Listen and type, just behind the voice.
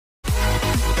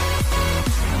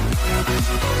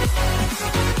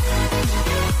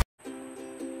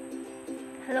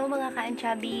mga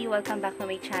ka-anchabi! Welcome back to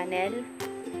my channel.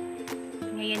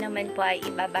 Ngayon naman po ay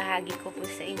ibabahagi ko po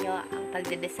sa inyo ang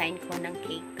pagde-design ko ng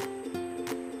cake.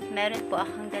 Meron po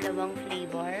akong dalawang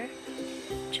flavor,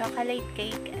 chocolate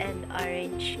cake and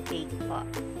orange cake po.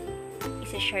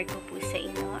 Isa-share ko po sa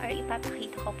inyo or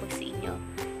ipapakita ko po sa inyo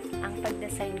ang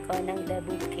pag-design ko ng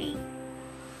debut cake.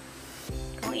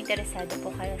 Kung interesado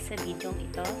po kayo sa video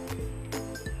ito,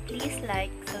 please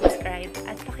like, subscribe,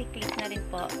 at pakiclick na rin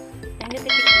po ng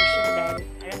notification bell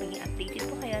para maging updated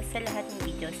po kayo sa lahat ng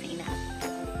videos na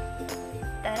ina-upload.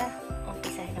 Tara,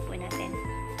 umpisahan na po natin.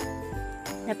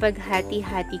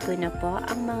 Napaghati-hati ko na po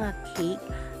ang mga cake.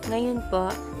 Ngayon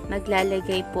po,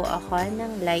 maglalagay po ako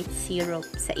ng light syrup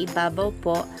sa ibabaw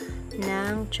po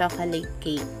ng chocolate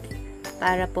cake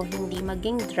para po hindi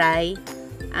maging dry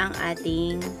ang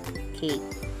ating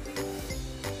cake.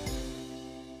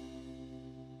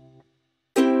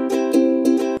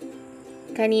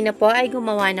 Kanina po ay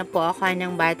gumawa na po ako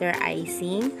ng butter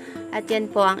icing at yan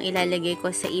po ang ilalagay ko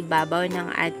sa ibabaw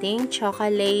ng ating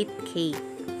chocolate cake.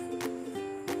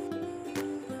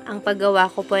 Ang paggawa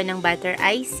ko po ng butter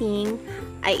icing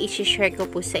ay isi-share ko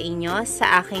po sa inyo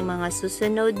sa aking mga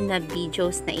susunod na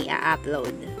videos na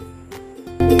i-upload.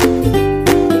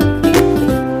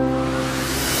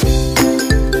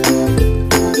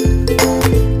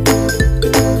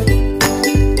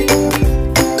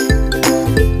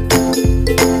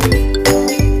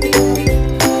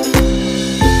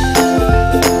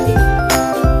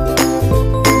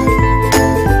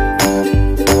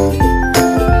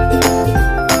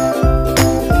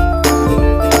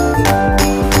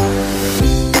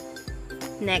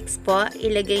 Next po,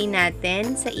 ilagay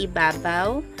natin sa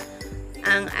ibabaw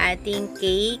ang ating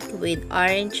cake with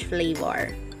orange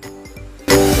flavor.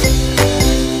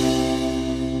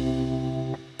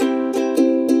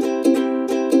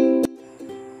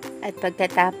 At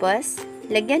pagkatapos,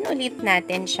 lagyan ulit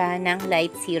natin siya ng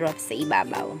light syrup sa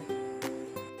ibabaw.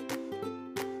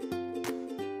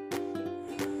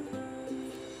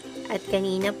 At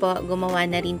kanina po, gumawa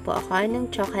na rin po ako ng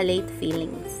chocolate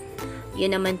fillings.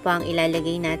 Yun naman po ang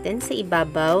ilalagay natin sa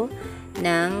ibabaw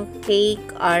ng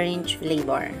cake orange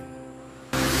flavor.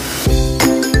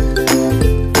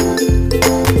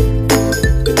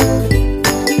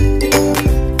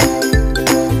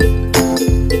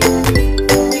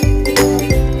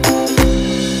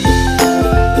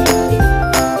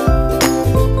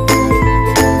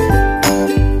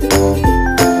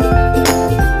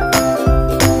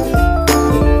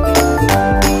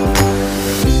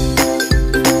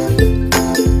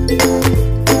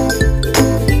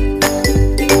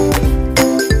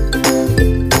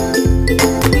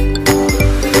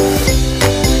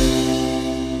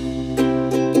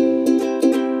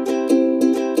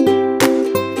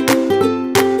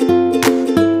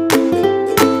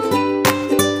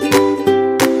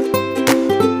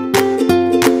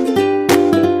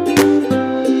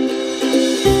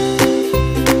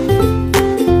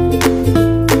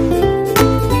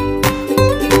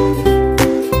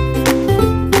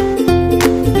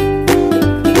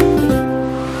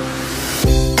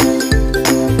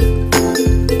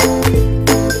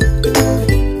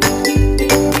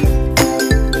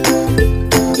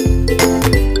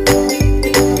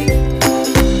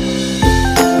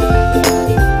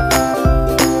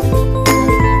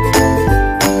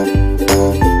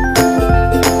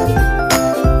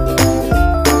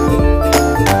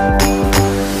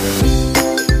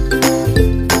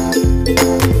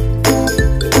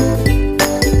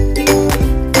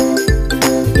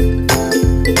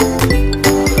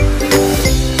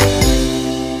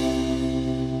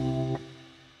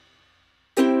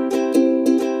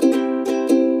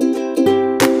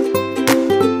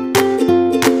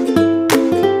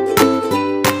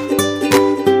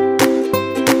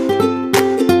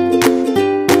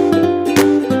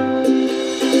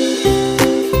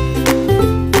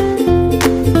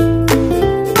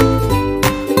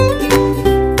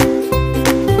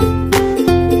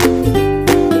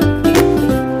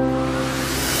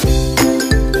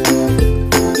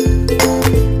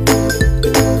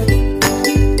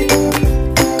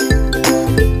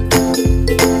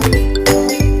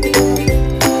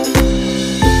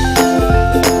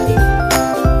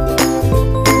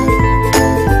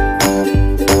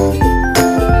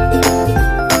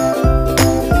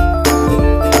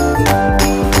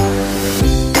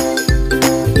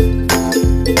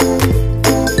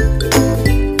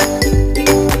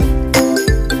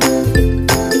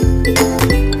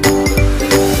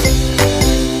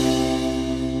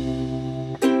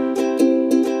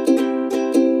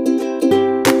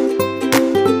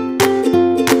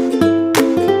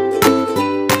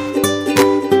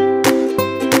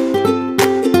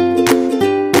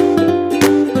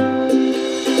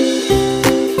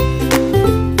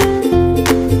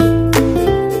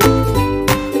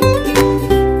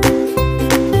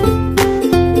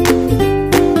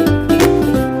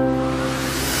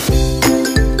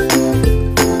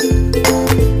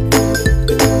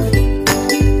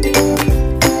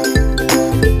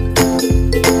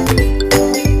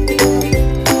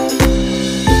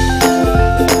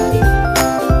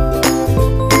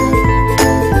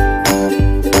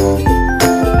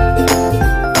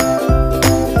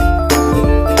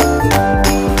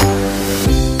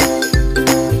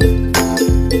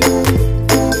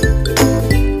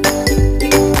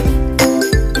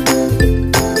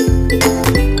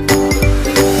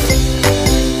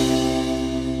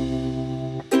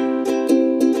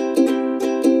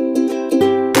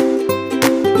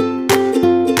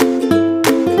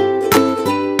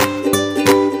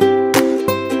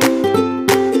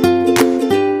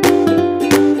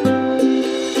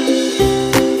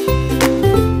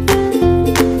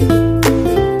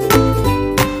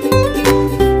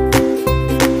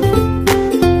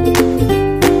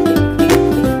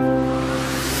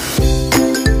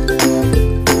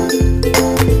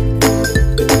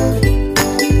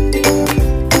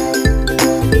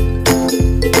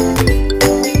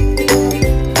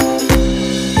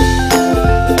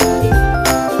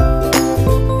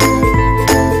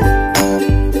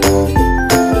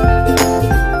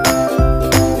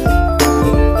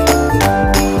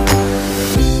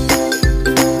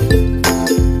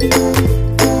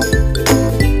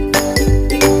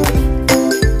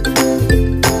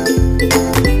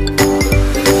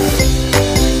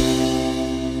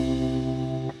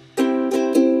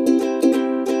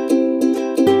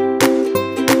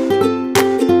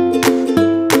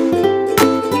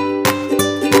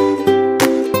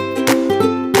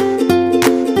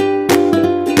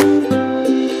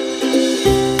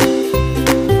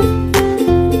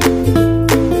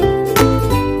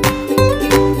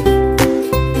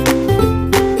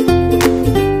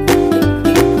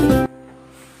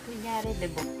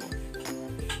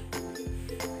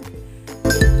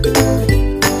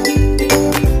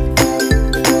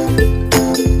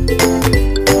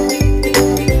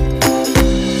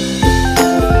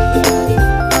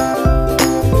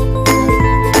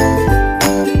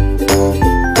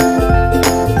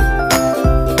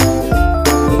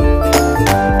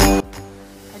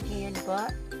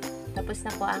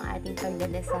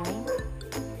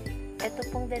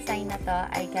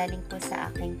 ay galing po sa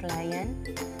aking client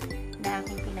na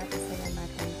aking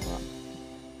pinapasalamatan po.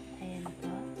 Ayan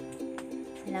po.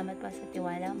 Salamat po sa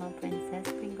tiwala, Ma'am Princess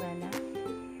Pringuela.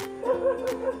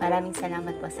 Maraming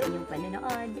salamat po sa inyong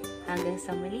panonood. Hanggang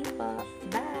sa muli po.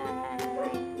 Bye!